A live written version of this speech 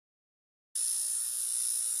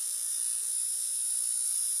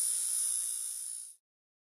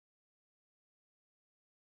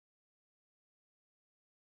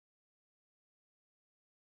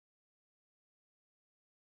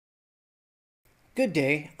Good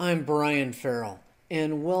day, I'm Brian Ferrill,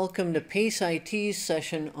 and welcome to PaceIT's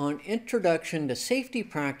session on Introduction to Safety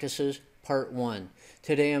Practices, Part 1.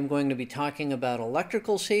 Today I'm going to be talking about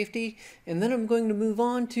electrical safety, and then I'm going to move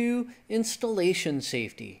on to installation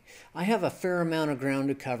safety. I have a fair amount of ground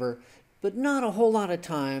to cover, but not a whole lot of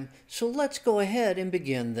time, so let's go ahead and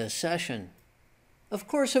begin this session. Of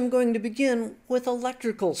course, I'm going to begin with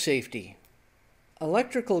electrical safety.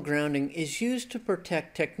 Electrical grounding is used to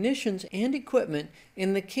protect technicians and equipment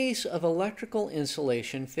in the case of electrical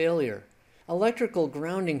insulation failure. Electrical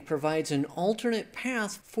grounding provides an alternate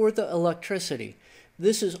path for the electricity.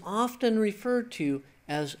 This is often referred to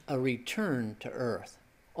as a return to earth.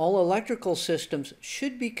 All electrical systems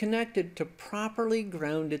should be connected to properly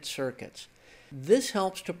grounded circuits. This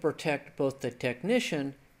helps to protect both the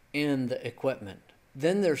technician and the equipment.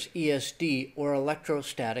 Then there's ESD, or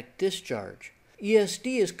electrostatic discharge.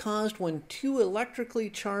 ESD is caused when two electrically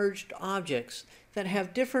charged objects that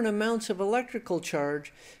have different amounts of electrical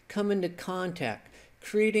charge come into contact,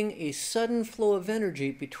 creating a sudden flow of energy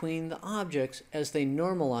between the objects as they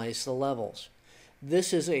normalize the levels.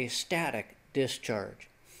 This is a static discharge.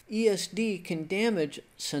 ESD can damage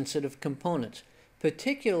sensitive components,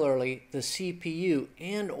 particularly the CPU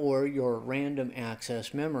and/or your random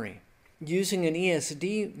access memory. Using an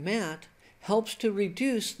ESD mat helps to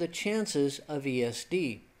reduce the chances of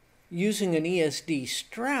ESD. Using an ESD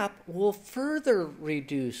strap will further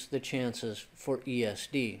reduce the chances for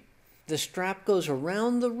ESD. The strap goes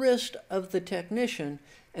around the wrist of the technician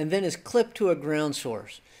and then is clipped to a ground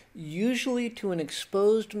source, usually to an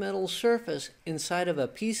exposed metal surface inside of a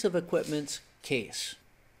piece of equipment's case.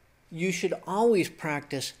 You should always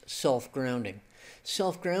practice self-grounding.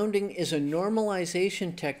 Self-grounding is a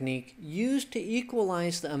normalization technique used to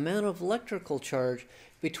equalize the amount of electrical charge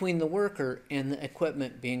between the worker and the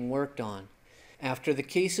equipment being worked on. After the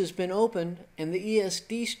case has been opened and the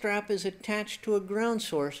ESD strap is attached to a ground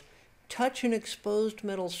source, touch an exposed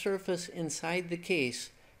metal surface inside the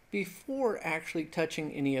case before actually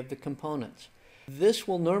touching any of the components. This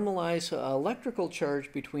will normalize the electrical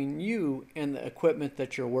charge between you and the equipment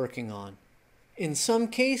that you're working on. In some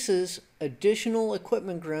cases, additional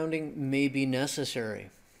equipment grounding may be necessary.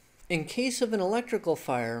 In case of an electrical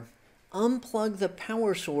fire, unplug the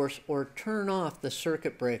power source or turn off the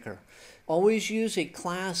circuit breaker. Always use a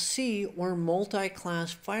Class C or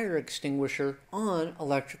multi-class fire extinguisher on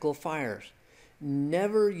electrical fires.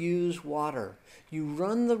 Never use water. You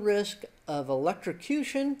run the risk of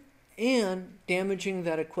electrocution and damaging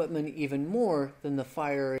that equipment even more than the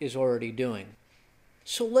fire is already doing.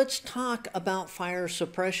 So let's talk about fire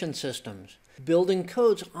suppression systems. Building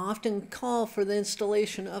codes often call for the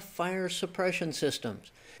installation of fire suppression systems,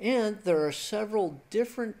 and there are several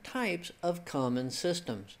different types of common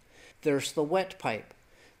systems. There's the wet pipe.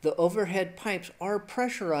 The overhead pipes are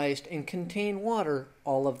pressurized and contain water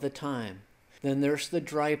all of the time. Then there's the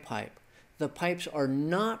dry pipe. The pipes are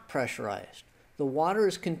not pressurized. The water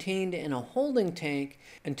is contained in a holding tank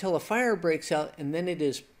until a fire breaks out, and then it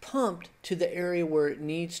is pumped to the area where it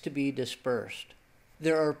needs to be dispersed.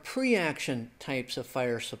 There are pre-action types of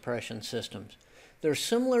fire suppression systems. They're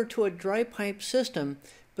similar to a dry pipe system,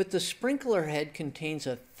 but the sprinkler head contains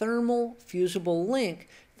a thermal fusible link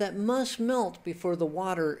that must melt before the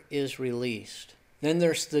water is released. Then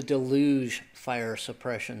there's the deluge fire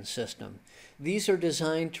suppression system. These are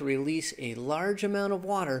designed to release a large amount of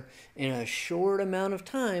water in a short amount of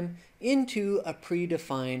time into a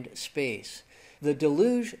predefined space. The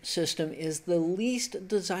deluge system is the least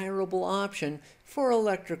desirable option for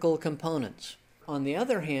electrical components. On the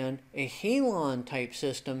other hand, a halon type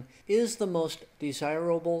system is the most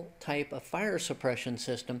desirable type of fire suppression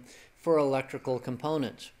system for electrical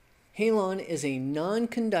components. Halon is a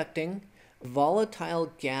non-conducting,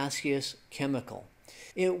 volatile gaseous chemical.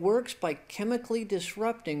 It works by chemically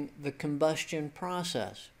disrupting the combustion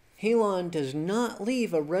process. Halon does not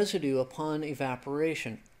leave a residue upon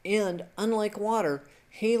evaporation, and unlike water,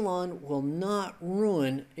 halon will not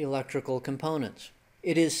ruin electrical components.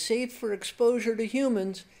 It is safe for exposure to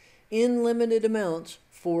humans in limited amounts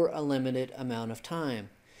for a limited amount of time.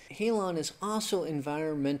 Halon is also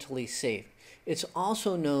environmentally safe. It's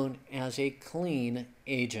also known as a clean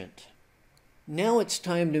agent. Now it's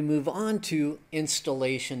time to move on to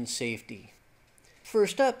installation safety.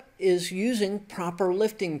 First up is using proper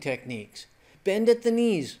lifting techniques. Bend at the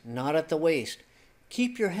knees, not at the waist.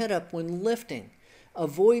 Keep your head up when lifting.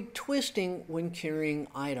 Avoid twisting when carrying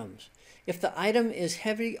items. If the item is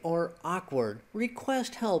heavy or awkward,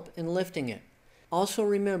 request help in lifting it. Also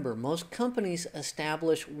remember, most companies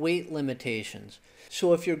establish weight limitations.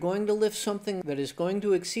 So if you're going to lift something that is going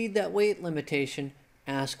to exceed that weight limitation,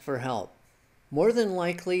 ask for help. More than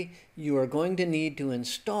likely, you are going to need to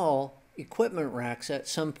install equipment racks at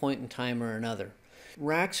some point in time or another.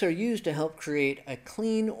 Racks are used to help create a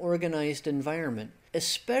clean, organized environment,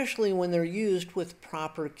 especially when they're used with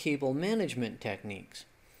proper cable management techniques.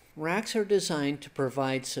 Racks are designed to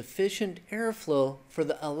provide sufficient airflow for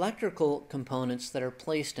the electrical components that are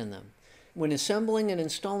placed in them. When assembling and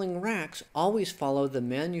installing racks, always follow the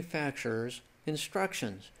manufacturer's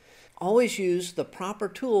instructions. Always use the proper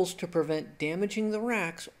tools to prevent damaging the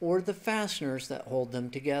racks or the fasteners that hold them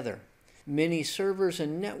together. Many servers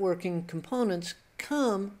and networking components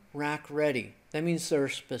come rack ready. That means they're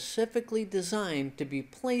specifically designed to be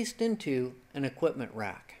placed into an equipment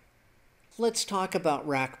rack. Let's talk about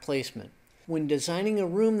rack placement. When designing a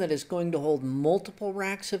room that is going to hold multiple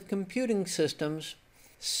racks of computing systems,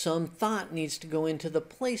 some thought needs to go into the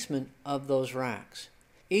placement of those racks.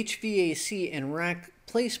 HVAC and rack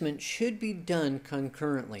placement should be done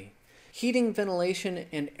concurrently. Heating, ventilation,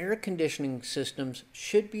 and air conditioning systems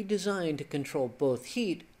should be designed to control both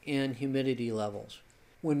heat and humidity levels.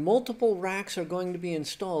 When multiple racks are going to be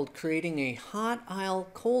installed, creating a hot aisle,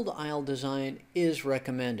 cold aisle design is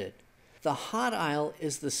recommended. The hot aisle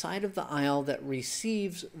is the side of the aisle that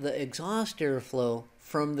receives the exhaust airflow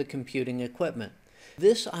from the computing equipment.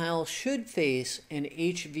 This aisle should face an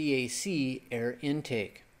HVAC air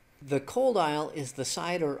intake. The cold aisle is the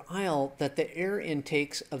side or aisle that the air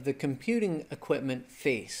intakes of the computing equipment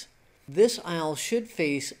face. This aisle should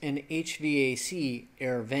face an HVAC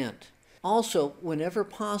air vent. Also, whenever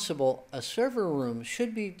possible, a server room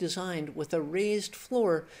should be designed with a raised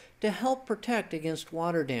floor to help protect against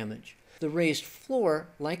water damage. The raised floor,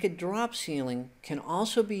 like a drop ceiling, can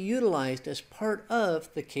also be utilized as part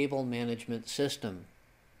of the cable management system.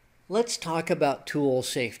 Let's talk about tool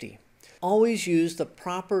safety. Always use the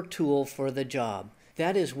proper tool for the job.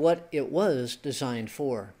 That is what it was designed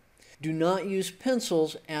for. Do not use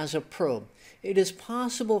pencils as a probe. It is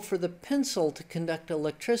possible for the pencil to conduct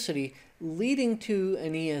electricity, leading to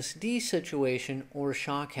an ESD situation or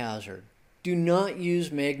shock hazard. Do not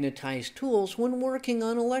use magnetized tools when working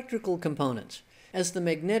on electrical components, as the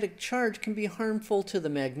magnetic charge can be harmful to the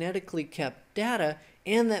magnetically kept data,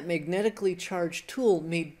 and that magnetically charged tool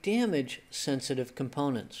may damage sensitive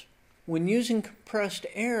components. When using compressed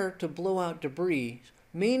air to blow out debris,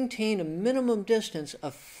 maintain a minimum distance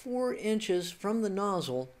of 4 inches from the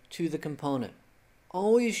nozzle to the component.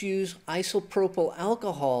 Always use isopropyl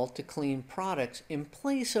alcohol to clean products in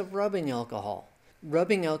place of rubbing alcohol.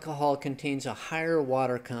 Rubbing alcohol contains a higher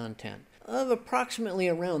water content of approximately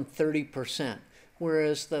around 30%,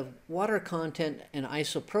 whereas the water content in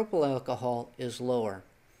isopropyl alcohol is lower.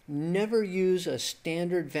 Never use a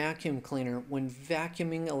standard vacuum cleaner when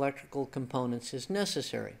vacuuming electrical components is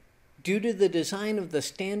necessary. Due to the design of the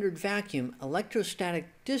standard vacuum, electrostatic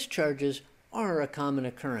discharges are a common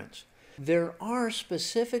occurrence. There are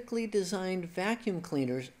specifically designed vacuum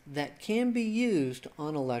cleaners that can be used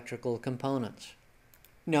on electrical components.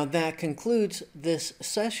 Now that concludes this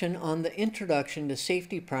session on the Introduction to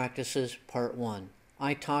Safety Practices Part 1.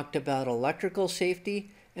 I talked about electrical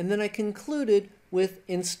safety, and then I concluded with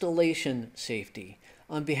installation safety.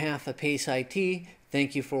 On behalf of PaceIT,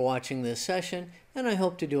 thank you for watching this session, and I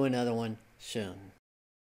hope to do another one soon.